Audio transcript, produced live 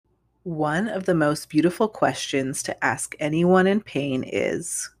One of the most beautiful questions to ask anyone in pain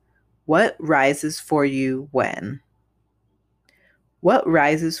is, what rises for you when? What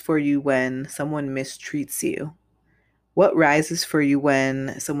rises for you when someone mistreats you? What rises for you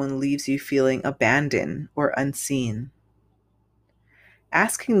when someone leaves you feeling abandoned or unseen?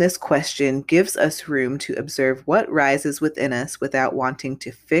 Asking this question gives us room to observe what rises within us without wanting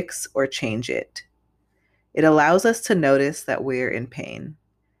to fix or change it. It allows us to notice that we're in pain,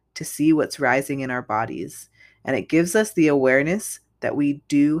 to see what's rising in our bodies, and it gives us the awareness that we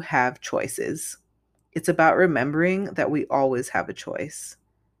do have choices. It's about remembering that we always have a choice.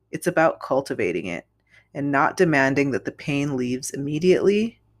 It's about cultivating it and not demanding that the pain leaves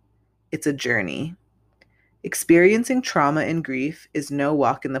immediately. It's a journey. Experiencing trauma and grief is no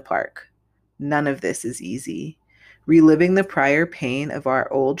walk in the park. None of this is easy. Reliving the prior pain of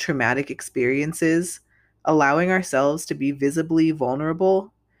our old traumatic experiences, allowing ourselves to be visibly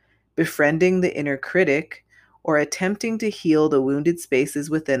vulnerable, befriending the inner critic, or attempting to heal the wounded spaces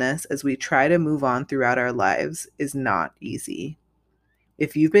within us as we try to move on throughout our lives is not easy.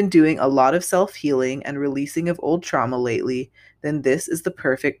 If you've been doing a lot of self healing and releasing of old trauma lately, then this is the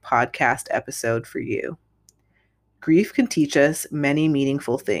perfect podcast episode for you. Grief can teach us many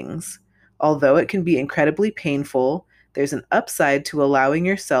meaningful things. Although it can be incredibly painful, there's an upside to allowing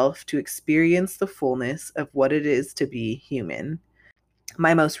yourself to experience the fullness of what it is to be human.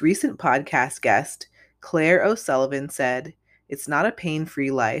 My most recent podcast guest, Clare O'Sullivan, said, "It's not a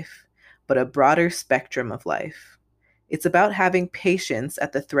pain-free life, but a broader spectrum of life. It's about having patience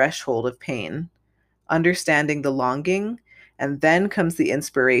at the threshold of pain, understanding the longing, and then comes the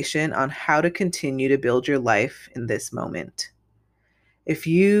inspiration on how to continue to build your life in this moment." If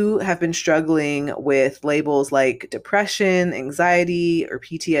you have been struggling with labels like depression, anxiety, or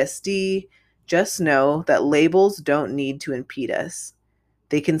PTSD, just know that labels don't need to impede us.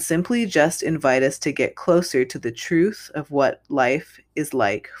 They can simply just invite us to get closer to the truth of what life is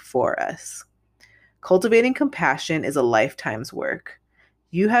like for us. Cultivating compassion is a lifetime's work.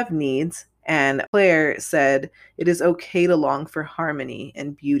 You have needs, and Claire said it is okay to long for harmony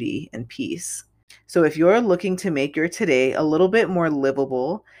and beauty and peace. So if you're looking to make your today a little bit more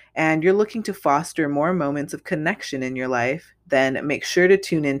livable and you're looking to foster more moments of connection in your life, then make sure to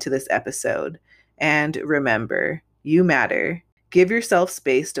tune into this episode. And remember, you matter. Give yourself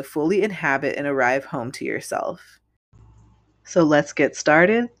space to fully inhabit and arrive home to yourself. So let's get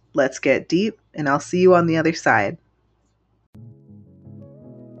started, let's get deep, and I'll see you on the other side.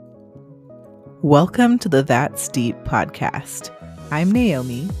 Welcome to the That's Deep podcast. I'm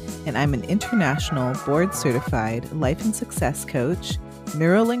Naomi, and I'm an international board-certified life and success coach,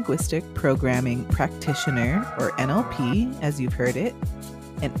 neuro-linguistic programming practitioner, or NLP, as you've heard it,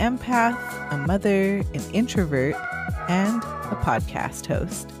 an empath, a mother, an introvert, and a podcast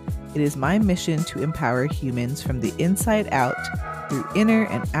host. It is my mission to empower humans from the inside out through inner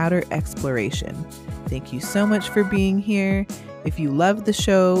and outer exploration. Thank you so much for being here. If you love the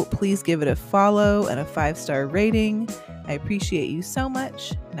show, please give it a follow and a 5-star rating. I appreciate you so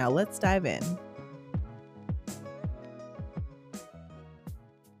much. Now let's dive in.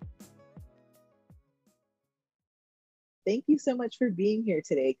 Thank you so much for being here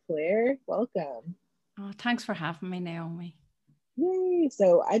today, Claire. Welcome. Oh, thanks for having me, Naomi. Yay.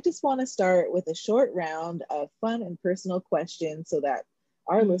 So I just want to start with a short round of fun and personal questions so that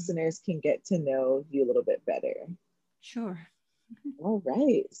our listeners can get to know you a little bit better. Sure. All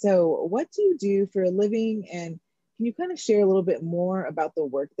right. So what do you do for a living? And can you kind of share a little bit more about the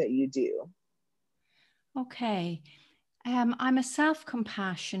work that you do? Okay. I'm a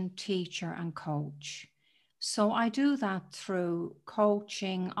self-compassion teacher and coach. So I do that through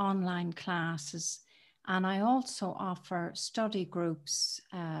coaching, online classes, and I also offer study groups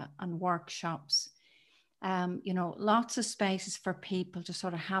and workshops. Lots of spaces for people to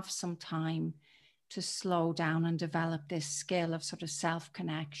sort of have some time to slow down and develop this skill of sort of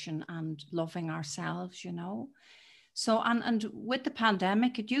self-connection and loving ourselves, So, and with the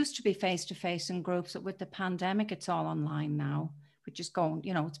pandemic, it used to be face-to-face in groups, but with the pandemic, it's all online now, which is going,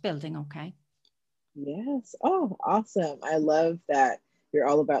 it's building okay. Yes. Oh, awesome. I love that you're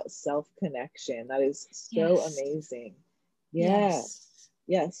all about self-connection. That is so amazing. Yes.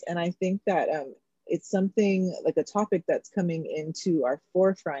 And I think that it's something like a topic that's coming into our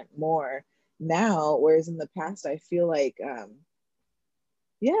forefront more now, whereas in the past, I feel like, I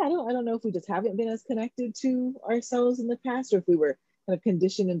don't know if we just haven't been as connected to ourselves in the past, or if we were kind of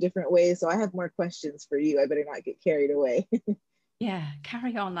conditioned in different ways. So I have more questions for you. I better not get carried away. Yeah,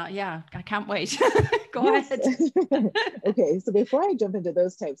 carry on that. Yeah, I can't wait. Go ahead. Okay, so before I jump into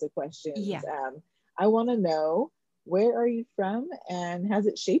those types of questions, I want to know, where are you from, and has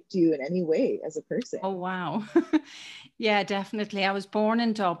it shaped you in any way as a person? Oh, wow. Yeah, definitely. I was born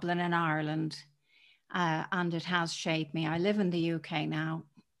in Dublin in Ireland, and it has shaped me. I live in the UK now,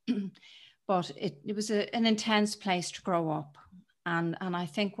 but it was an intense place to grow up. And I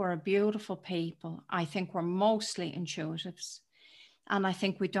think we're a beautiful people. I think we're mostly intuitives. And I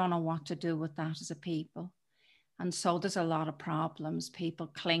think we don't know what to do with that as a people. And so there's a lot of problems. People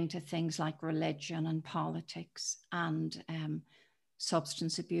cling to things like religion and politics and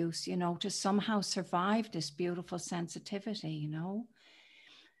substance abuse, to somehow survive this beautiful sensitivity,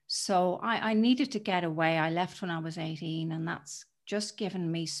 So I needed to get away. I left when I was 18, and that's just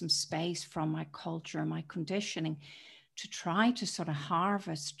given me some space from my culture and my conditioning to try to sort of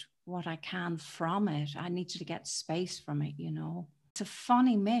harvest what I can from it. I needed to get space from it. It's a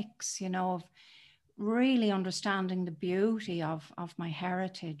funny mix, of really understanding the beauty of my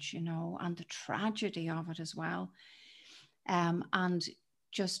heritage, and the tragedy of it as well. And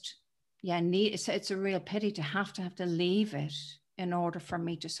just, yeah, it's a real pity to have to leave it in order for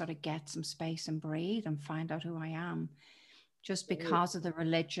me to sort of get some space and breathe and find out who I am, just Right. because of the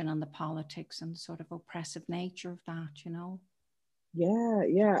religion and the politics and sort of oppressive nature of that. Yeah,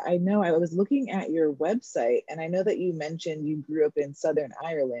 yeah, I know. I was looking at your website, and I know that you mentioned you grew up in Southern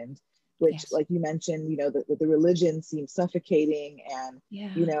Ireland, which, Yes. like you mentioned, the religion seems suffocating, and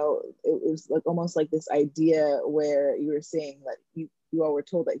Yeah. it was like almost like this idea where you were saying that you all were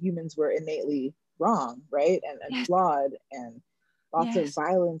told that humans were innately wrong, right, and Yes. flawed, and lots of Yes.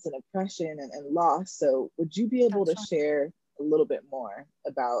 violence and oppression and loss. So, would you be able That's to right. share a little bit more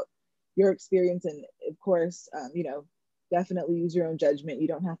about your experience? And of course, definitely use your own judgment. You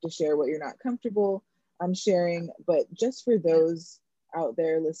don't have to share what you're not comfortable sharing, but just for Yeah. those out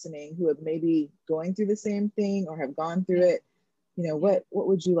there listening who have maybe going through the same thing or have gone through Yeah. it, Yeah. what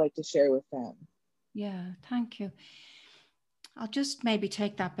would you like to share with them? Yeah. Thank you. I'll just maybe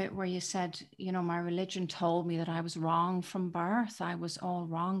take that bit where you said, my religion told me that I was wrong from birth. I was all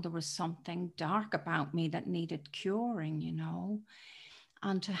wrong. There was something dark about me that needed curing.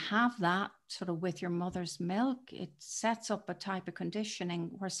 And to have that sort of with your mother's milk, it sets up a type of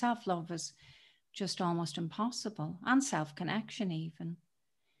conditioning where self love is just almost impossible, and self connection, even.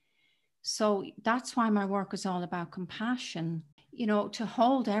 So that's why my work is all about compassion, to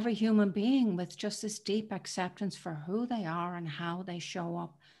hold every human being with just this deep acceptance for who they are and how they show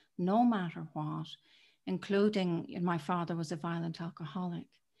up, no matter what, including my father was a violent alcoholic.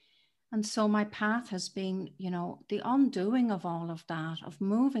 And so my path has been, the undoing of all of that, of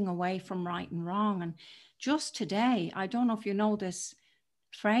moving away from right and wrong. And just today, I don't know if you know this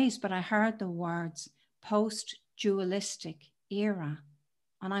phrase, but I heard the words post dualistic era.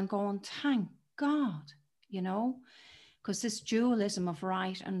 And I'm going, thank God, you know, because this dualism of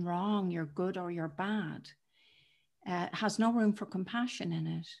right and wrong, you're good or you're bad, has no room for compassion in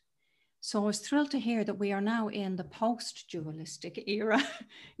it. So I was thrilled to hear that we are now in the post dualistic era.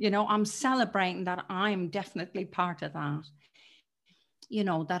 I'm celebrating that I'm definitely part of that,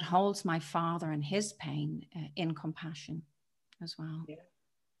 that holds my father and his pain in compassion as well. Yeah.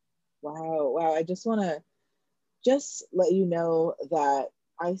 Wow, wow. I just want to just let you know that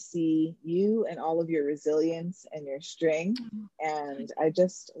I see you and all of your resilience and your strength. Oh, And thank I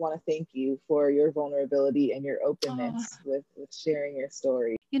just want to thank you for your vulnerability and your oh, openness with sharing your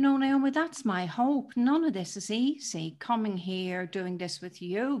story. Naomi, that's my hope. None of this is easy. Coming here, doing this with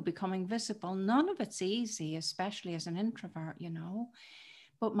you, becoming visible, none of it's easy, especially as an introvert.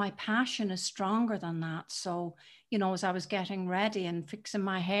 But my passion is stronger than that. So, as I was getting ready and fixing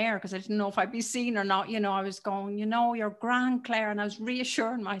my hair, because I didn't know if I'd be seen or not, I was going, you're grand, Claire. And I was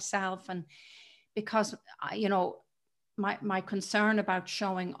reassuring myself. And because, my concern about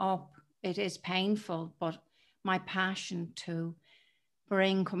showing up, it is painful, but my passion to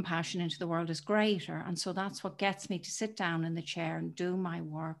bring compassion into the world is greater. And so that's what gets me to sit down in the chair and do my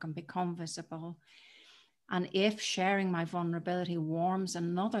work and become visible. And if sharing my vulnerability warms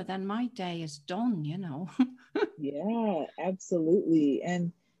another, then my day is done. Yeah, absolutely.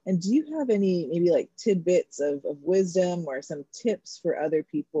 And do you have any maybe like tidbits of wisdom or some tips for other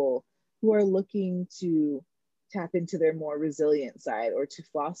people who are looking to tap into their more resilient side or to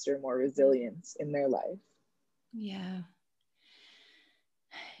foster more resilience in their life? Yeah.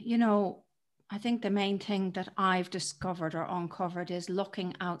 You know, I think the main thing that I've discovered or uncovered is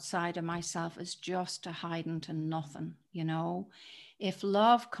looking outside of myself is just a hiding to nothing. If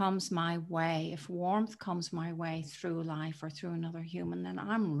love comes my way, if warmth comes my way through life or through another human, then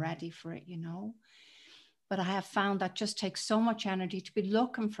I'm ready for it. But I have found that just takes so much energy to be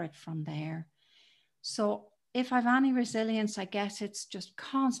looking for it from there. So if I've any resilience, I guess it's just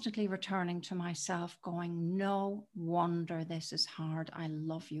constantly returning to myself, going, no wonder this is hard. I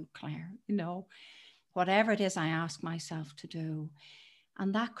love you, Claire. You know, whatever it is I ask myself to do.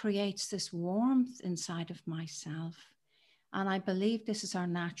 And that creates this warmth inside of myself. And I believe this is our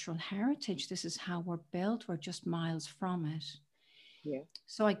natural heritage. This is how we're built. We're just miles from it. Yeah.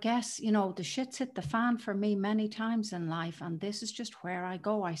 So I guess, you know, the shit's hit the fan for me many times in life. And this is just where I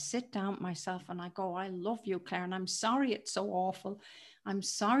go. I sit down with myself and I go, I love you, Claire. And I'm sorry it's so awful. I'm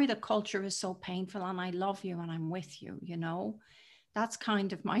sorry the culture is so painful. And I love you and I'm with you, you know. That's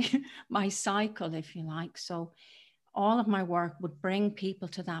kind of my my cycle, if you like. So all of my work would bring people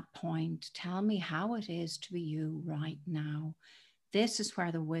to that point. Tell me how it is to be you right now. This is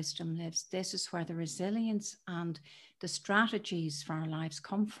where the wisdom lives. This is where the resilience and the strategies for our lives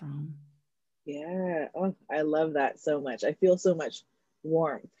come from. Yeah. Oh, I love that so much. I feel so much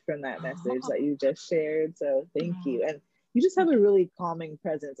warmth from that message that you just shared. So thank you. And you just have a really calming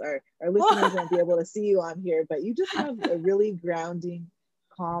presence. Our listeners won't be able to see you on here, but you just have a really grounding,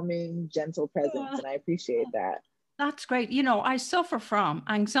 calming, gentle presence. And I appreciate that. That's great. You know, I suffer from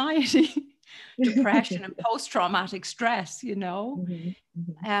anxiety, depression, and post-traumatic stress, you know. Mm-hmm,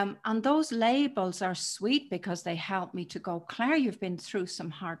 mm-hmm. And those labels are sweet because they help me to go, Claire, you've been through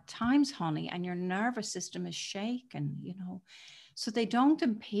some hard times, honey, and your nervous system is shaken, you know. So they don't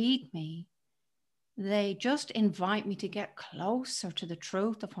impede me. They just invite me to get closer to the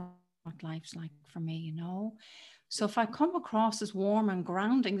truth of what life's like for me, you know. So if I come across as warm and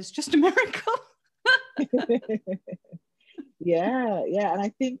grounding, it's just a miracle. Yeah, yeah. And I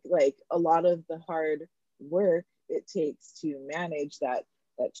think like a lot of the hard work it takes to manage that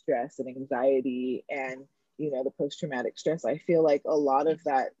stress and anxiety and the post-traumatic stress, I feel like a lot of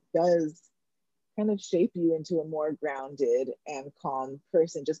that does kind of shape you into a more grounded and calm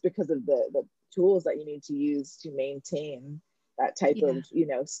person just because of the tools that you need to use to maintain that type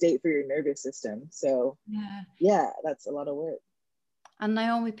Yeah. of state for your nervous system. So Yeah. yeah, that's a lot of work. And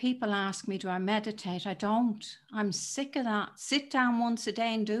Naomi, people ask me, do I meditate? I don't. I'm sick of that. Sit down once a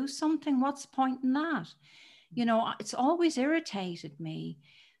day and do something. What's the point in that? You know, it's always irritated me.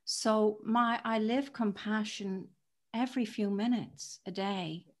 So I live compassion every few minutes a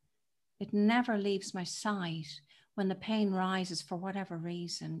day. It never leaves my sight when the pain rises for whatever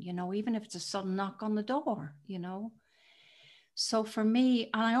reason, you know, even if it's a sudden knock on the door, you know. So for me,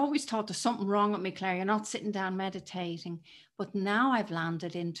 and I always thought there's something wrong with me, Claire, you're not sitting down meditating. But now I've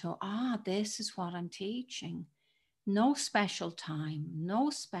landed into, this is what I'm teaching. No special time, no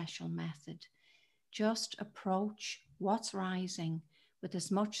special method. Just approach what's rising with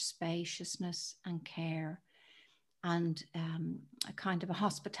as much spaciousness and care and a kind of a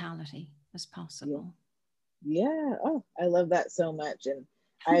hospitality as Yeah. possible. Yeah. Oh, I love that so much. And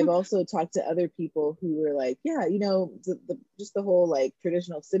I've also talked to other people who were like, yeah, just the whole like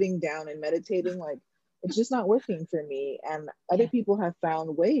traditional sitting down and meditating, like it's just not working for me. And other Yeah. people have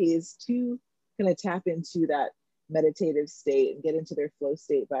found ways to kind of tap into that meditative state and get into their flow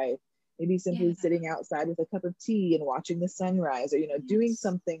state by maybe simply Yeah. sitting outside with a cup of tea and watching the sunrise, or doing Yes.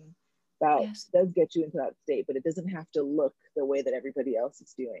 something that Yes. does get you into that state, but it doesn't have to look the way that everybody else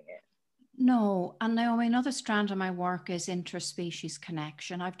is doing it. No, and Naomi, another strand of my work is interspecies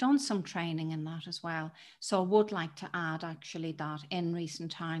connection. I've done some training in that as well. So I would like to add actually that in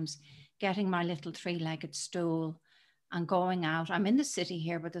recent times, getting my little three-legged stool and going out. I'm in the city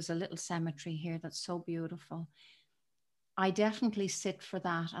here, but there's a little cemetery here that's so beautiful. I definitely sit for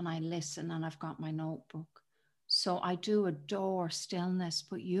that and I listen and I've got my notebook. So I do adore stillness,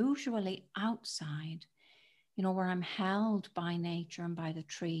 but usually outside, you know, where I'm held by nature and by the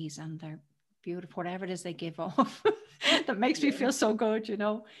trees and their beautiful, whatever it is they give off that makes me Yeah. feel so good, you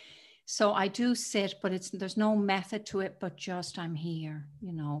know. So I do sit, but there's no method to it, but just I'm here,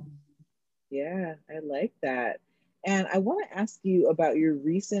 you know. Yeah, I like that. And I want to ask you about your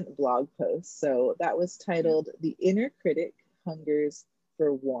recent blog post. So that was titled The Inner Critic Hungers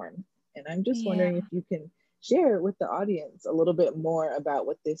for Warmth. And I'm just Yeah. wondering if you can share with the audience a little bit more about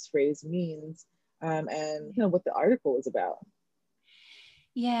what this phrase means, and what the article is about.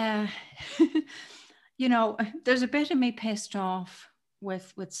 Yeah. You know, there's a bit of me pissed off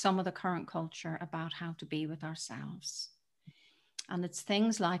with some of the current culture about how to be with ourselves. And it's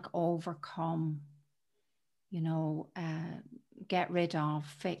things like overcome, get rid of,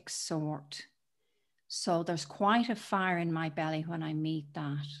 fix, sort. So there's quite a fire in my belly when I meet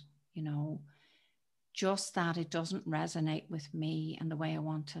that, you know, just that it doesn't resonate with me and the way I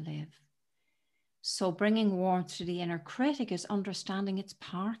want to live. So bringing warmth to the inner critic is understanding it's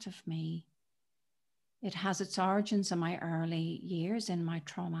part of me. It has its origins in my early years, in my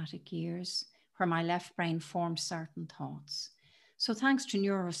traumatic years, where my left brain forms certain thoughts. So thanks to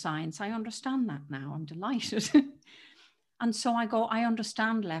neuroscience, I understand that now. I'm delighted. And so I go, I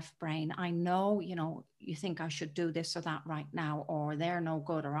understand left brain. I know, you know, you think I should do this or that right now, or they're no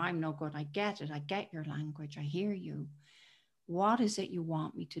good, or I'm no good. I get it. I get your language. I hear you. What is it you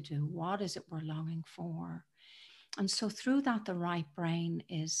want me to do? What is it we're longing for? And so through that, the right brain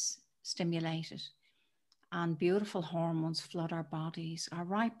is stimulated and beautiful hormones flood our bodies. Our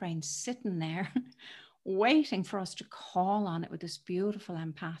right brain's sitting there waiting for us to call on it with this beautiful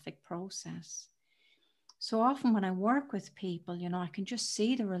empathic process. So often when I work with people, you know, I can just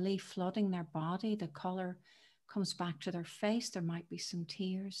see the relief flooding their body. The color comes back to their face. There might be some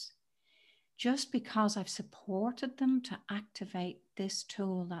tears. Just because I've supported them to activate this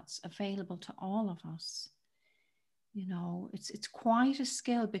tool that's available to all of us. You know, it's quite a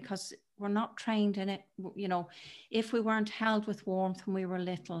skill because we're not trained in it. You know, if we weren't held with warmth when we were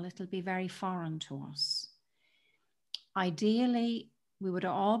little, it'll be very foreign to us. Ideally, we would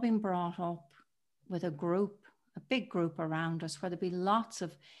have all been brought up with a group, a big group around us, where there'd be lots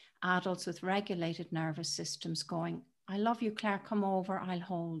of adults with regulated nervous systems going, I love you, Claire, come over, I'll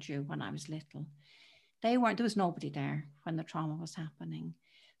hold you. When I was little, there was nobody there when the trauma was happening.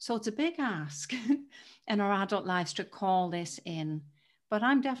 So it's a big ask in our adult lives to call this in, but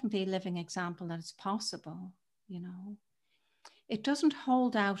I'm definitely a living example that it's possible, you know. It doesn't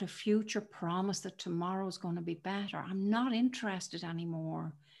hold out a future promise that tomorrow is going to be better. I'm not interested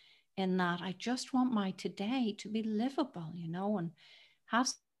anymore in that. I just want my today to be livable, you know, and have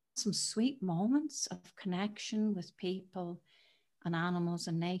some sweet moments of connection with people and animals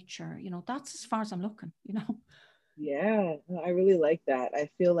and nature. You know, that's as far as I'm looking, you know. Yeah, no, I really like that. I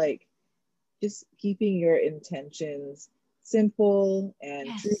feel like just keeping your intentions simple and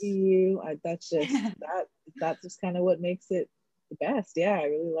true to Yes. you, that's just that's just kind of what makes it the best. Yeah, I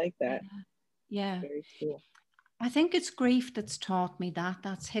really like Yeah. that. Yeah. Very cool. I think it's grief that's taught me that.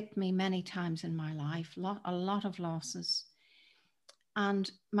 That's hit me many times in my life, a lot of losses.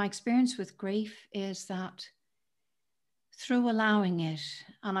 And my experience with grief is that through allowing it,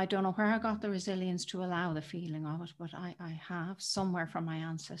 and I don't know where I got the resilience to allow the feeling of it, but I have somewhere from my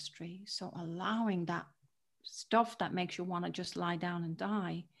ancestry. So allowing that stuff that makes you want to just lie down and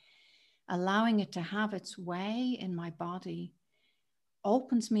die, allowing it to have its way in my body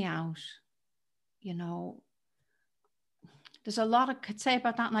opens me out, you know. There's a lot I could say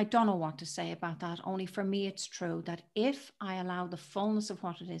about that, and I don't know what to say about that. Only for me, it's true that if I allow the fullness of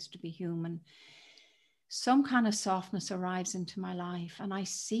what it is to be human, some kind of softness arrives into my life and I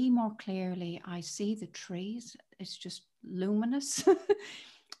see more clearly. I see the trees. It's just luminous,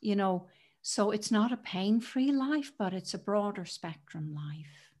 you know. So it's not a pain-free life, but it's a broader spectrum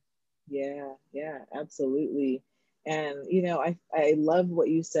life. Yeah, yeah, absolutely. And you know, I love what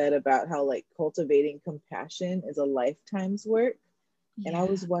you said about how like cultivating compassion is a lifetime's work. And I Yeah.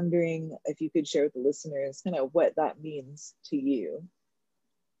 was wondering if you could share with the listeners kind of what that means to you.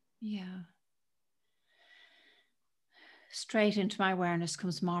 Yeah. Straight into my awareness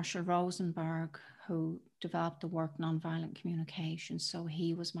comes Marshall Rosenberg, who developed the work nonviolent communication. So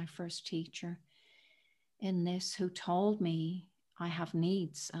he was my first teacher in this, who told me I have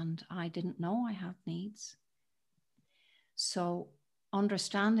needs and I didn't know I had needs. So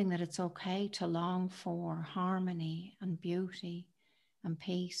understanding that it's okay to long for harmony and beauty and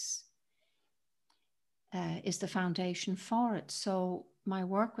peace is the foundation for it. So my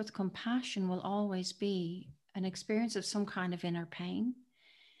work with compassion will always be an experience of some kind of inner pain.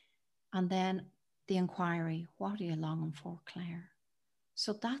 And then the inquiry, what are you longing for, Claire?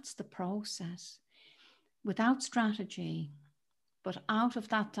 So that's the process. Without strategy, but out of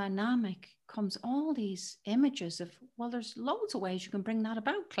that dynamic comes all these images of, well, there's loads of ways you can bring that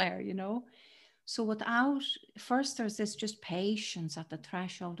about, Claire, you know. So without, first there's this just patience at the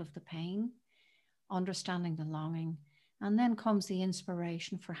threshold of the pain, understanding the longing, and then comes the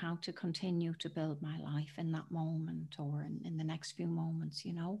inspiration for how to continue to build my life in that moment or in the next few moments,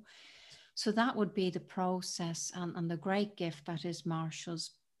 you know. So that would be the process and the great gift that is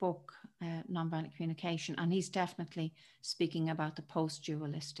Marshall's book, Nonviolent Communication. And he's definitely speaking about the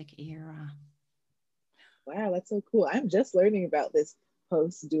post-dualistic era. Wow, that's so cool. I'm just learning about this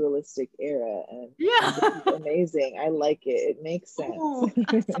post-dualistic era, and this Yeah. is amazing. I like it. It makes sense. Oh,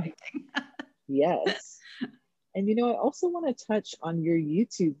 exciting. Yes. And you know, I also want to touch on your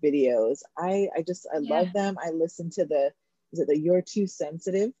YouTube videos. I Yeah. love them. I listened to is it the You're Too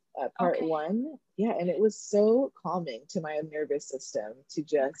Sensitive part Okay. one? Yeah, and it was so calming to my nervous system to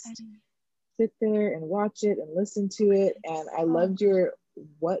just Okay. sit there and watch it and listen to it. And I Oh, loved your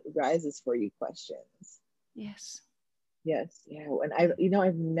what rises for you questions. yes. Yes, yeah. And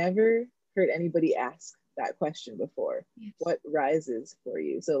I've never heard anybody ask that question before. Yes. What rises for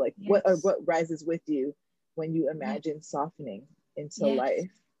you? So like Yes. what rises with you when you imagine Yes. softening into Yes.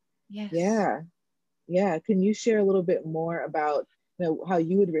 life? Yes. Yeah. Yeah. Can you share a little bit more about, you know, how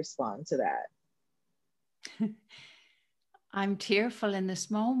you would respond to that? I'm tearful in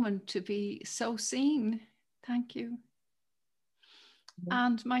this moment to be so seen. Thank you.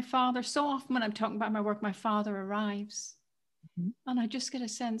 And my father, so often when I'm talking about my work, my father arrives. Mm-hmm. And I just get a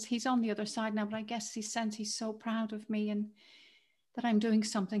sense he's on the other side now, but I guess he sense he's so proud of me and that I'm doing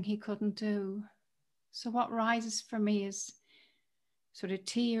something he couldn't do. So what rises for me is sort of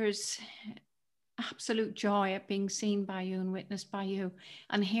tears, absolute joy at being seen by you and witnessed by you,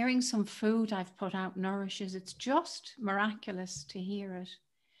 and hearing some food I've put out nourishes. It's just miraculous to hear it.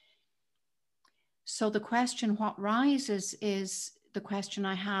 So the question, what rises, is the question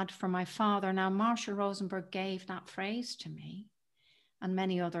I had for my father. Now, Marshall Rosenberg gave that phrase to me and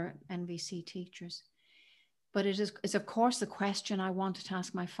many other NVC teachers. But it is of course the question I wanted to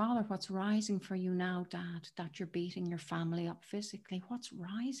ask my father. What's rising for you now, Dad, that you're beating your family up physically? What's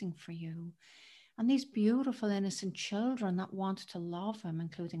rising for you? And these beautiful, innocent children that wanted to love him,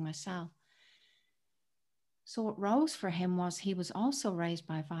 including myself. So what rose for him was he was also raised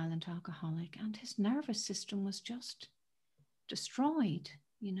by a violent alcoholic, and his nervous system was just destroyed,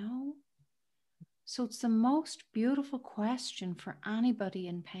 you know? So it's the most beautiful question for anybody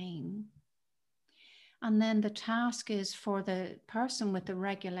in pain. And then the task is for the person with the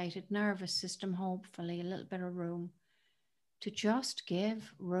regulated nervous system, hopefully a little bit of room, to just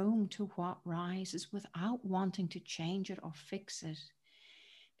give room to what rises without wanting to change it or fix it.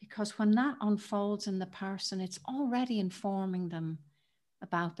 Because when that unfolds in the person, it's already informing them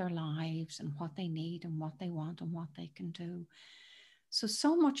about their lives and what they need and what they want and what they can do.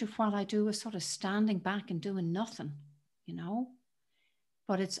 So much of what I do is sort of standing back and doing nothing, you know?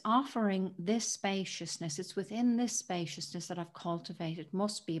 But it's offering this spaciousness. It's within this spaciousness that I've cultivated,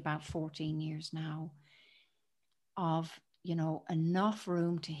 must be about 14 years now, of, you know, enough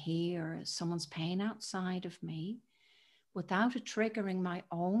room to hear someone's pain outside of me without it triggering my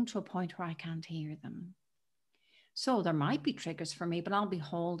own to a point where I can't hear them. So there might be triggers for me, but I'll be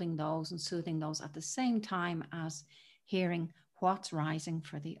holding those and soothing those at the same time as hearing what's rising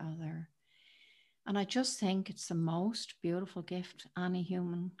for the other. And I just think it's the most beautiful gift any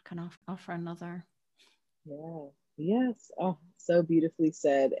human can offer another. Yeah. Yes. Oh, so beautifully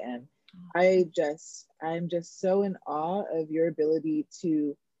said. And I'm just so in awe of your ability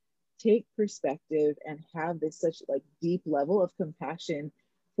to take perspective and have this such like deep level of compassion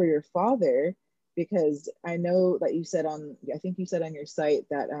for your father, because I know that you said on, I think you said on your site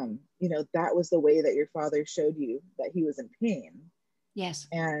that you know, that was the way that your father showed you that he was in pain. Yes.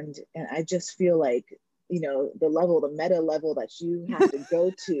 And I just feel like, you know, the meta level that you have to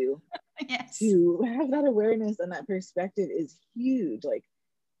go to yes. to have that awareness and that perspective is huge. Like,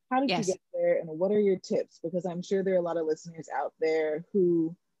 how did you Yes. get there, and what are your tips? Because I'm sure there are a lot of listeners out there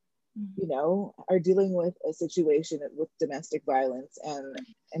who, you know, are dealing with a situation with domestic violence,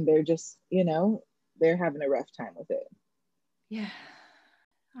 and they're just, you know, they're having a rough time with it. Yeah.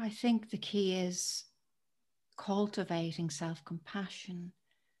 I think the key is cultivating self-compassion,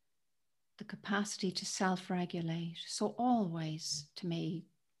 the capacity to self-regulate. So always, to me,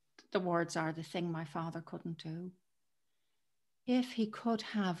 the words are the thing my father couldn't do. If he could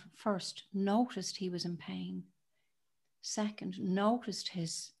have first noticed he was in pain, second, noticed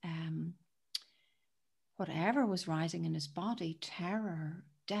his whatever was rising in his body, terror,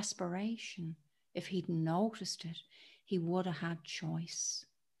 desperation, if he'd noticed it, he would have had choice.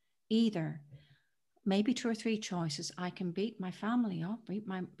 Either, maybe 2 or 3 choices. I can beat my family up, beat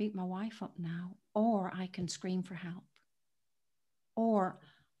my wife up now, or I can scream for help. Or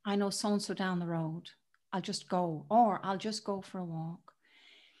I know so-and-so down the road, I'll just go, or I'll just go for a walk.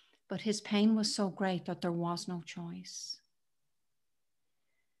 But his pain was so great that there was no choice.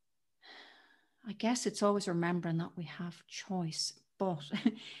 I guess it's always remembering that we have choice, but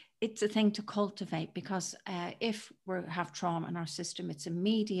it's a thing to cultivate, because if we have trauma in our system, it's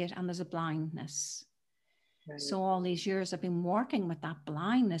immediate and there's a blindness. Right. So all these years I've been working with that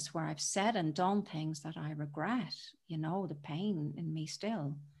blindness where I've said and done things that I regret, you know, the pain in me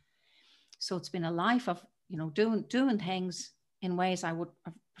still. So it's been a life of, you know, doing things in ways I would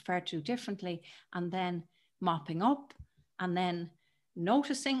have preferred to do differently, and then mopping up, and then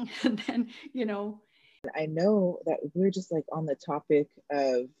noticing, and then, you know. I know that we're just like on the topic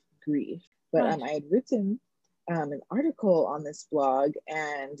of grief, but Right. I had written an article on this blog,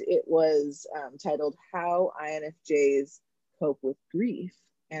 and it was titled "How INFJs Cope with Grief."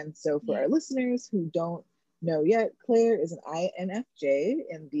 And so for our listeners who don't know yet, Claire is an INFJ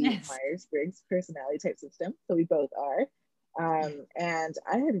in the Yes. Myers-Briggs personality type system. So we both are. Yeah. And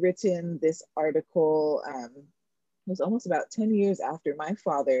I had written this article, it was almost about 10 years after my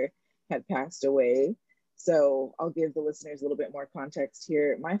father had passed away. So I'll give the listeners a little bit more context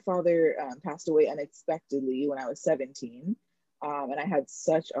here. My father passed away unexpectedly when I was 17. And I had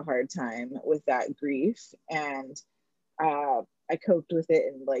such a hard time with that grief. And I coped with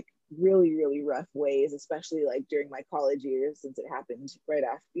it in like really, really rough ways, especially like during my college years, since it happened right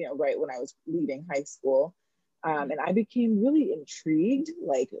after, right when I was leaving high school. And I became really intrigued,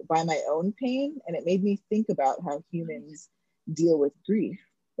 like by my own pain, and it made me think about how Right. humans deal with grief,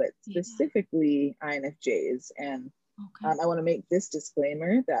 but Yeah. specifically INFJs. And Okay. I want to make this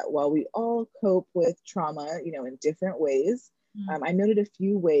disclaimer that while we all cope with trauma, in different ways, Mm. I noted a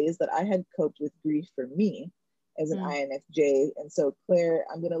few ways that I had coped with grief for me as an Mm. INFJ. And so, Claire,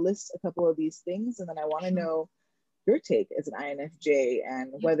 I'm going to list a couple of these things, and then I want to Sure. know your take as an INFJ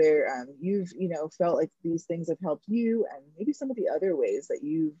and Yep. whether you've, felt like these things have helped you, and maybe some of the other ways that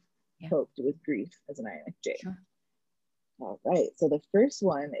you've Yeah. coped with grief as an INFJ. Sure. All right. So the first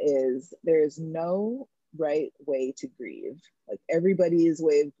one is there is no right way to grieve. Like everybody's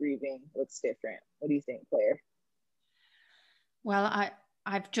way of grieving looks different. What do you think, Claire? Well,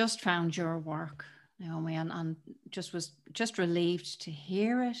 I've just found your work, Naomi, and just was just relieved to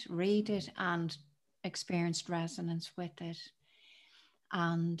hear it, read it, and experienced resonance with it.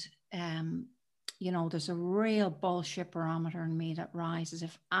 And there's a real bullshit barometer in me that rises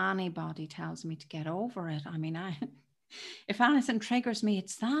if anybody tells me to get over it. I mean, if anything triggers me,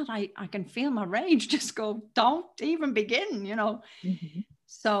 it's that I can feel my rage just go, don't even begin. Mm-hmm.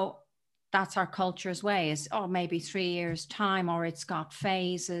 So that's our culture's way is, oh, maybe 3 years time, or it's got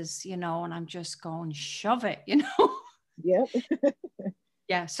phases, and I'm just going, shove it. Yep.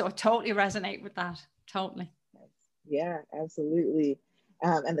 Yeah. So I totally resonate with that. Totally. Yeah, absolutely.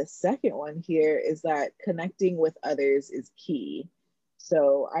 And the second one here is that connecting with others is key.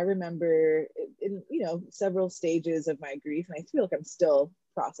 So I remember in several stages of my grief, and I feel like I'm still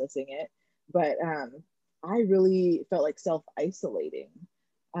processing it, but I really felt like self-isolating.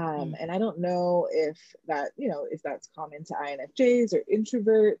 Mm. And I don't know if that's common to INFJs or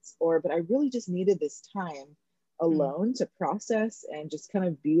introverts, but I really just needed this time Mm. alone to process and just kind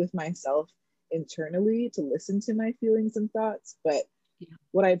of be with myself internally to listen to my feelings and thoughts. But Yeah.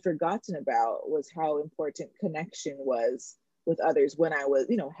 what I'd forgotten about was how important connection was with others when I was,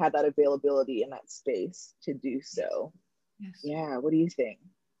 had that availability in that space to do Yes. so. Yes. Yeah, what do you think?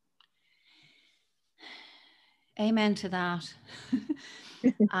 Amen to that.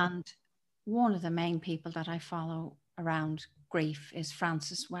 And one of the main people that I follow around grief is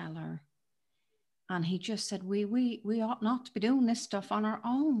Francis Weller. And he just said, we ought not to be doing this stuff on our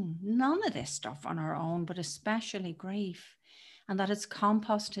own. None of this stuff on our own, but especially grief, and that it's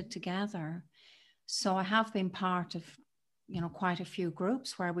composted together. So I have been part of, quite a few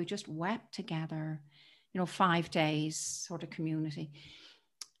groups where we just wept together, 5 days sort of community.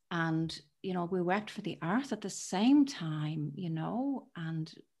 And, we wept for the earth at the same time,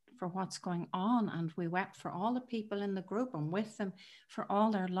 and for what's going on. And we wept for all the people in the group and with them for all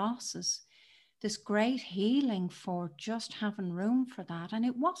their losses. This great healing for just having room for that. And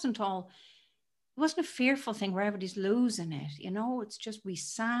it wasn't a fearful thing where everybody's losing it. It's just we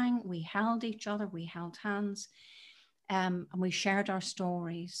sang, we held each other, we held hands, and we shared our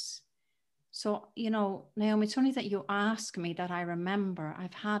stories. So, Naomi, it's funny that you ask me that. I remember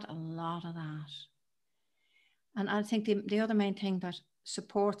I've had a lot of that. And I think the other main thing that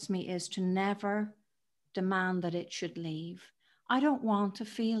supports me is to never demand that it should leave. I don't want to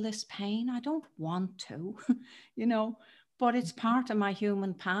feel this pain. I don't want to, you know, but it's part of my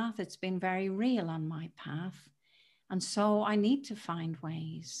human path. It's been very real on my path. And so I need to find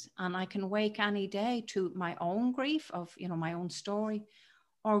ways. And I can wake any day to my own grief of, my own story,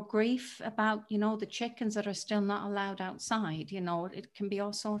 or grief about, the chickens that are still not allowed outside. It can be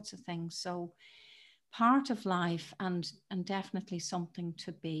all sorts of things. So part of life, and definitely something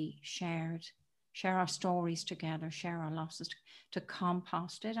to be shared, share our stories together, share our losses, to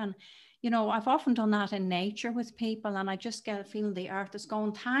compost it. And I've often done that in nature with people, and I just get a feeling the earth is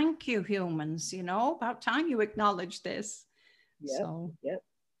going, thank you, humans, about time you acknowledge this. Yep, So yep,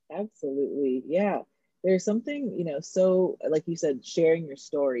 absolutely. Yeah. There's something, so like you said, sharing your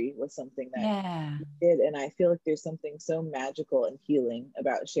story was something that yeah. you did. And I feel like there's something so magical and healing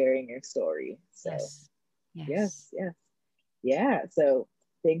about sharing your story. So, Yes. yes, Yes. yes. Yeah. So,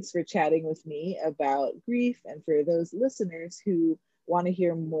 thanks for chatting with me about grief. And for those listeners who want to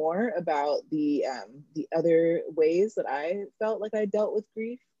hear more about the other ways that I felt like I dealt with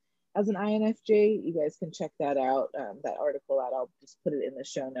grief, as an INFJ, you guys can check that out, that article out. I'll just put it in the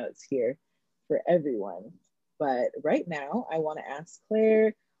show notes here for everyone. But right now, I want to ask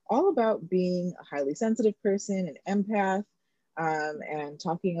Claire all about being a highly sensitive person, an empath, and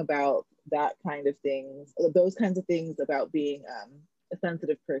talking about that kind of things, those kinds of things about being a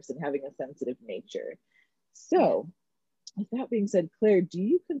sensitive person, having a sensitive nature. So, with that being said, Claire, do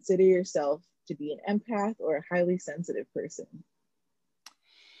you consider yourself to be an empath or a highly sensitive person?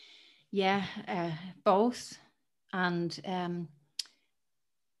 Yeah, both. And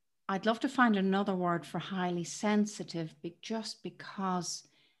I'd love to find another word for highly sensitive, just because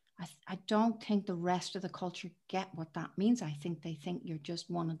I don't think the rest of the culture get what that means. I think they think you're just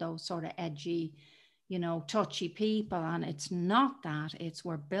one of those sort of edgy, touchy people. And it's not that. It's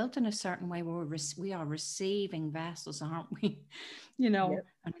we're built in a certain way where we are receiving vessels, aren't we? Yep.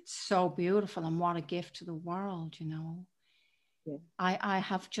 And it's so beautiful. And what a gift to the world. Yeah. I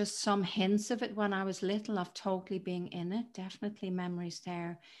have just some hints of it when I was little, of totally being in it. Definitely memories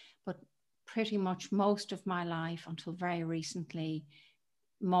there. But pretty much most of my life until very recently,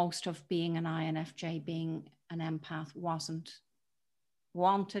 most of being an INFJ, being an empath, wasn't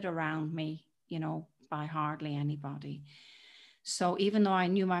wanted around me, by hardly anybody. So even though I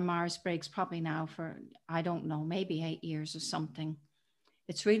knew my Myers-Briggs probably now for, I don't know, maybe 8 years or something,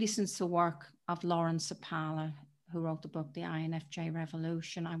 it's really since the work of Lauren Sapala, who wrote the book, The INFJ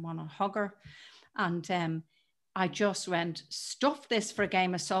Revolution. I want to hug her. And I just went, stuff this for a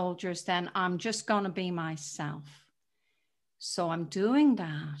game of soldiers, then I'm just going to be myself. So I'm doing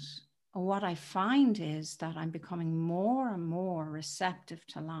that. And what I find is that I'm becoming more and more receptive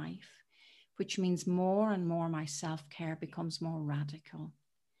to life, which means more and more my self-care becomes more radical,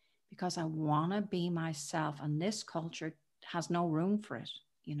 because I want to be myself. And this culture has no room for it,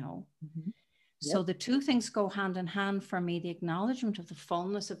 Mm-hmm. So Yep. the two things go hand in hand for me: the acknowledgement of the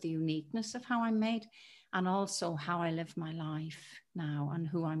fullness of the uniqueness of how I'm made, and also how I live my life now and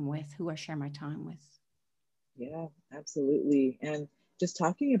who I'm with, who I share my time with. Yeah, absolutely. And just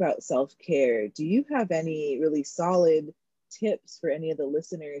talking about self-care, do you have any really solid tips for any of the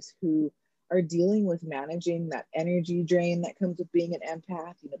listeners who are dealing with managing that energy drain that comes with being an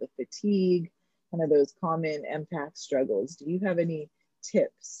empath, the fatigue, kind of those common empath struggles? Do you have any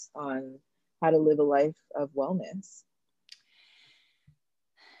tips on how to live a life of wellness?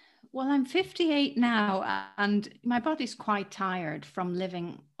 Well, I'm 58 now, and my body's quite tired from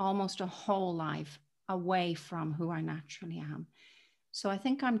living almost a whole life away from who I naturally am. So I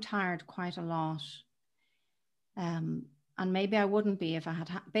think I'm tired quite a lot. And maybe I wouldn't be if I had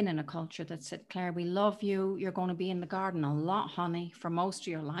been in a culture that said, Claire, we love you. You're going to be in the garden a lot, honey, for most of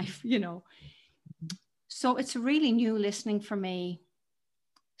your life, So it's really new listening for me.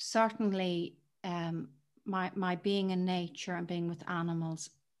 Certainly, my being in nature and being with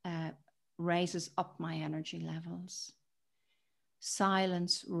animals raises up my energy levels.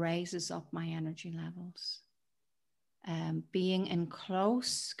 Silence raises up my energy levels. Being in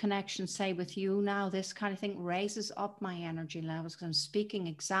close connection, say with you now, this kind of thing raises up my energy levels, because I'm speaking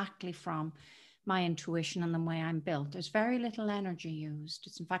exactly from my intuition and the way I'm built. There's very little energy used.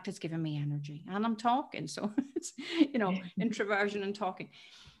 In fact, it's giving me energy, and I'm talking. So it's, introversion and talking.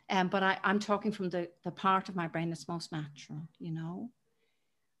 But I'm talking from the part of my brain that's most natural,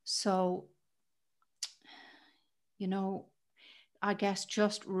 So, I guess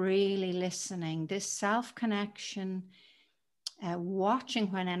just really listening, this self-connection,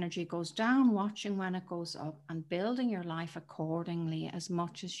 watching when energy goes down, watching when it goes up, and building your life accordingly as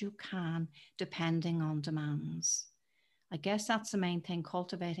much as you can, depending on demands. I guess that's the main thing,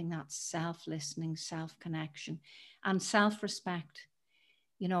 cultivating that self-listening, self-connection, and self-respect.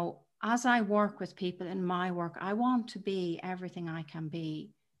 As I work with people in my work, I want to be everything I can be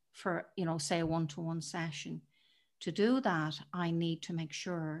for, say a one-to-one session. To do that, I need to make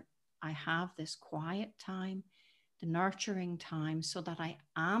sure I have this quiet time, the nurturing time, so that I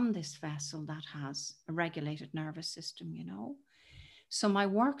am this vessel that has a regulated nervous system, So my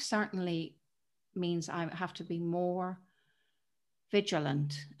work certainly means I have to be more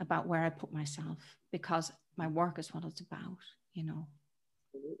vigilant about where I put myself, because my work is what it's about,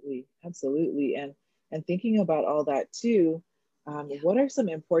 Absolutely, absolutely. And thinking about all that too, what are some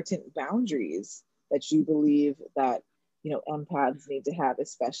important boundaries that you believe that empaths need to have,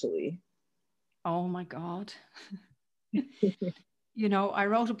 especially? Oh my God. I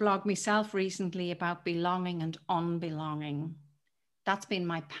wrote a blog myself recently about belonging and unbelonging. That's been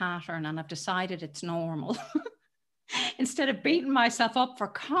my pattern, and I've decided it's normal. Instead of beating myself up for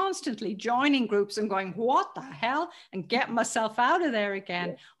constantly joining groups and going, what the hell, and getting myself out of there again,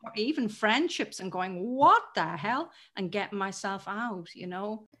 Yeah. or even friendships and going, what the hell, and getting myself out,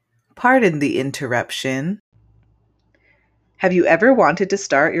 Pardon the interruption. Have you ever wanted to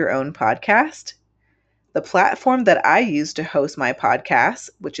start your own podcast? The platform that I use to host my podcast,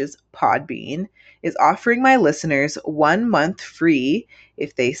 which is Podbean, is offering my listeners 1 month free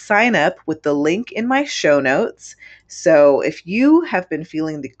if they sign up with the link in my show notes. So if you have been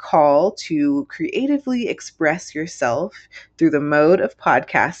feeling the call to creatively express yourself through the mode of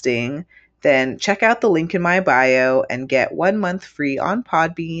podcasting, then check out the link in my bio and get 1 month free on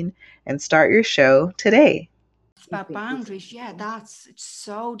Podbean and start your show today. It's about boundaries. Yeah, it's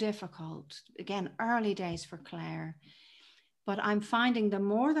so difficult. Again, early days for Claire. But I'm finding the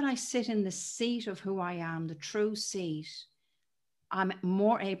more that I sit in the seat of who I am, the true seat, I'm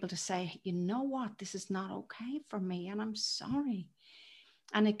more able to say, you know what, this is not okay for me, and I'm sorry.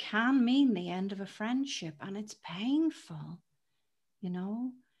 And it can mean the end of a friendship, and it's painful, you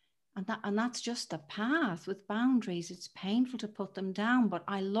know. And that's just the path with boundaries. It's painful to put them down, but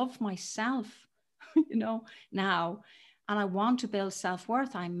I love myself, now, and I want to build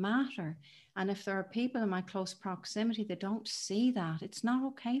self-worth. I matter. And if there are people in my close proximity that don't see that, it's not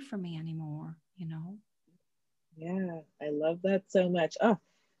okay for me anymore, Yeah, I love that so much. Oh,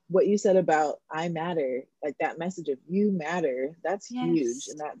 what you said about I matter, like that message of you matter, that's huge. Yes.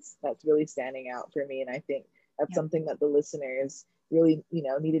 And that's really standing out for me. And I think that's Yep. something that the listeners really,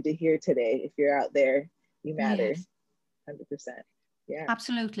 needed to hear today. If you're out there, you matter. Yes. 100%. Yeah.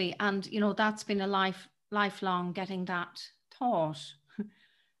 Absolutely. And, that's been a lifelong getting that taught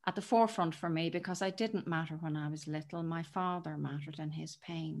at the forefront for me, because I didn't matter when I was little. My father mattered and his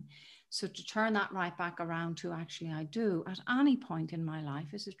pain. So to turn that right back around to actually I do at any point in my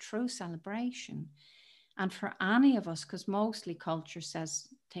life is a true celebration. And for any of us, because mostly culture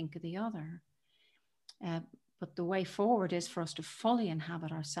says, think of the other. But the way forward is for us to fully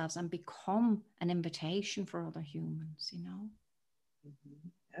inhabit ourselves and become an invitation for other humans,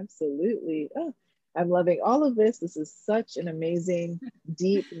 Absolutely. Oh, I'm loving all of this. This is such an amazing,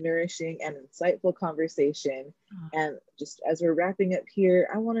 deep, nourishing, and insightful conversation. And just as we're wrapping up here,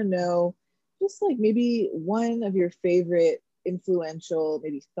 I want to know just like maybe one of your favorite influential,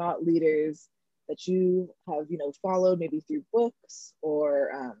 maybe thought leaders that you have, followed maybe through books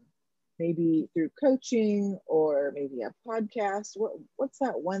or maybe through coaching or maybe a podcast. What's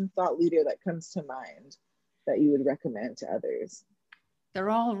that one thought leader that comes to mind that you would recommend to others? They're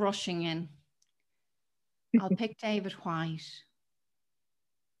all rushing in. I'll pick David White.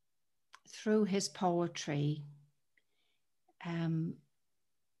 Through his poetry,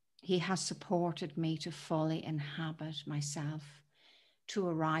 he has supported me to fully inhabit myself, to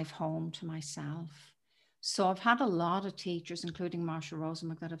arrive home to myself. So I've had a lot of teachers, including Marsha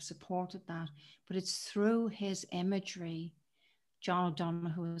Rosenberg, that have supported that, but it's through his imagery, John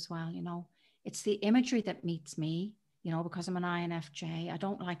O'Donoghue as well, it's the imagery that meets me, because I'm an INFJ. I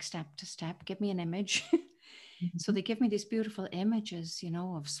don't like step to step. Give me an image. So they give me these beautiful images,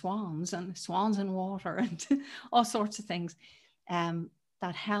 of swans in water and all sorts of things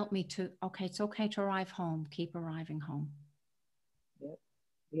that help me to, okay, it's okay to arrive home. Keep arriving home. Yep.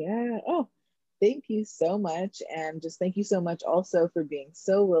 Yeah. Oh, thank you so much. And just thank you so much also for being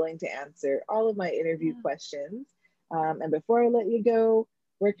so willing to answer all of my interview questions. And before I let you go,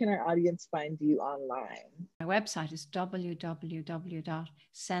 where can our audience find you online? My website is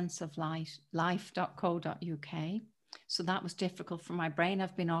www.senseoflife.co.uk. So that was difficult for my brain.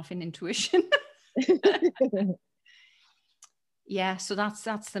 I've been off in intuition. Yeah, so that's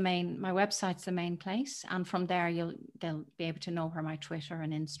my website's the main place. And from there, they'll be able to know where my Twitter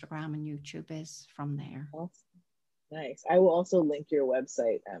and Instagram and YouTube is from there. Awesome. Nice. I will also link your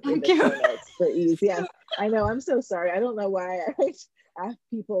website in the Thank show you. notes for ease. Yes, I know. I'm so sorry. I don't know why I ask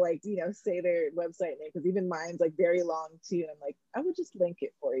people say their website name, because even mine's very long too. And I'm like, I would just link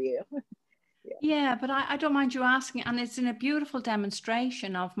it for you. Yeah, but I don't mind you asking. And it's in a beautiful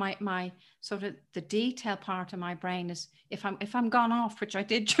demonstration of my sort of the detail part of my brain is if I'm gone off, which I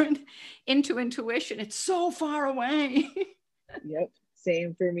did during into intuition, it's so far away. Yep.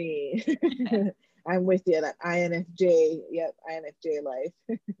 Same for me. I'm with you. That INFJ. Yep. INFJ life.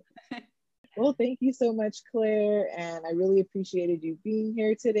 Well, thank you so much, Claire. And I really appreciated you being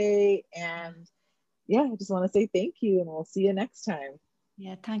here today. And yeah, I just want to say thank you, and we'll see you next time.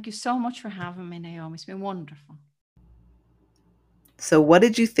 Yeah, thank you so much for having me, Naomi. It's been wonderful. So, what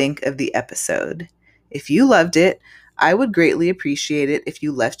did you think of the episode? If you loved it, I would greatly appreciate it if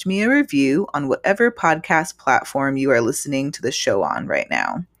you left me a review on whatever podcast platform you are listening to the show on right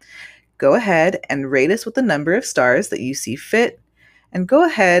now. Go ahead and rate us with the number of stars that you see fit, and go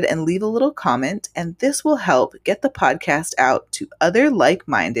ahead and leave a little comment, and this will help get the podcast out to other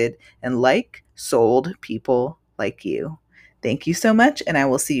like-minded and like-souled people like you. Thank you so much, and I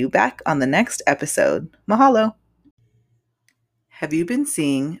will see you back on the next episode. Mahalo. Have you been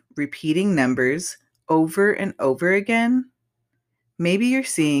seeing repeating numbers over and over again? Maybe you're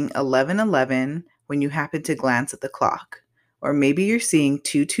seeing 1111 when you happen to glance at the clock, or maybe you're seeing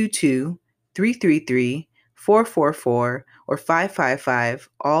 222, 333, 444, or 555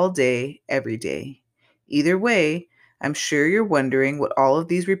 all day, every day. Either way, I'm sure you're wondering what all of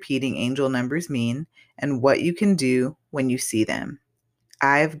these repeating angel numbers mean and what you can do when you see them.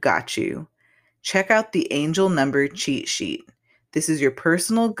 I've got you. Check out the angel number cheat sheet. This is your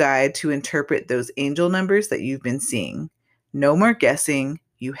personal guide to interpret those angel numbers that you've been seeing. No more guessing.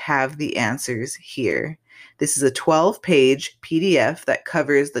 You have the answers here. This is a 12-page PDF that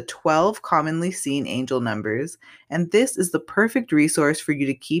covers the 12 commonly seen angel numbers, and this is the perfect resource for you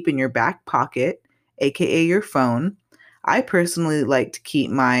to keep in your back pocket, aka your phone. I personally like to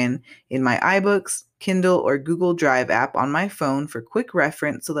keep mine in my iBooks, Kindle, or Google Drive app on my phone for quick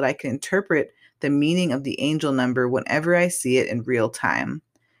reference so that I can interpret the meaning of the angel number whenever I see it in real time.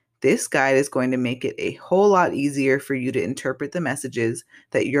 This guide is going to make it a whole lot easier for you to interpret the messages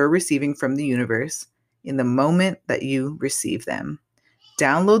that you're receiving from the universe in the moment that you receive them.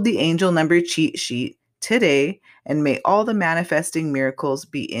 Download the angel number cheat sheet today, and may all the manifesting miracles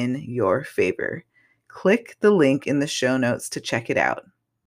be in your favor. Click the link in the show notes to check it out.